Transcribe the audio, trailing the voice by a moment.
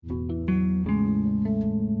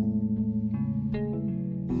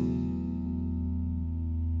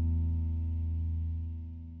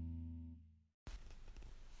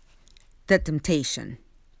The temptation.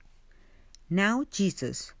 Now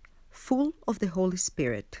Jesus, full of the Holy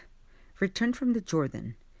Spirit, returned from the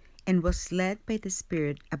Jordan and was led by the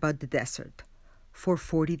Spirit about the desert for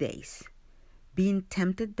 40 days, being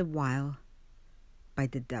tempted the while by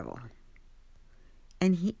the devil.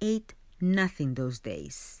 And he ate nothing those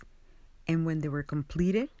days, and when they were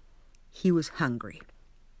completed, he was hungry.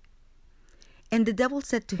 And the devil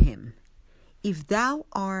said to him, "If thou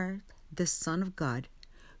art the Son of God,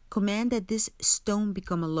 command that this stone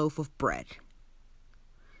become a loaf of bread."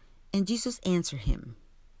 And Jesus answered him,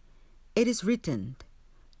 "It is written,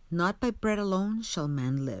 not by bread alone shall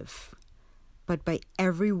man live, but by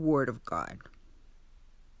every word of God."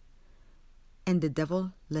 And the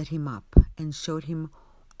devil led him up and showed him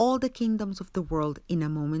all the kingdoms of the world in a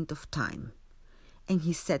moment of time. And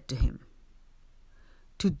he said to him,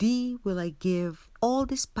 "To thee will I give all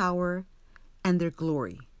this power and their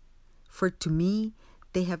glory, for to me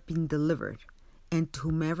they have been delivered, and to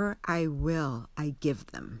whomever I will I give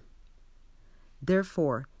them.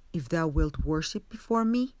 Therefore, if thou wilt worship before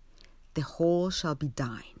me, the whole shall be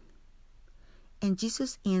thine." And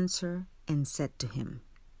Jesus answered and said to him,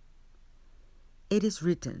 "It is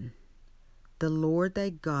written, the Lord thy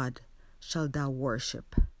God shalt thou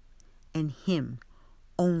worship, and him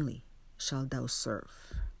only shalt thou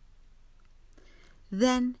serve."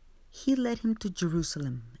 Then he led him to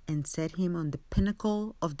Jerusalem and set him on the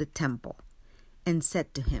pinnacle of the temple, and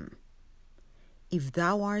said to him, "If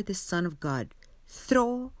thou art the Son of God,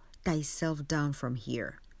 throw thyself down from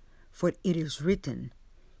here, for it is written,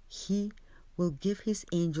 He will give his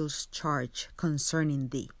angels charge concerning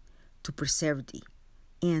thee, to preserve thee,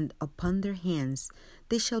 and upon their hands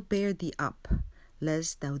they shall bear thee up,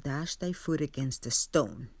 lest thou dash thy foot against a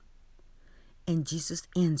stone." And Jesus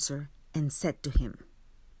answered and said to him,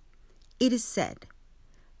 "It is said,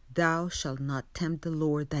 Thou shalt not tempt the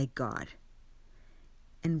Lord thy God."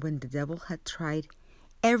 And when the devil had tried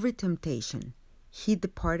every temptation, he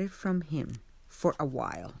departed from him for a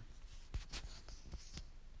while.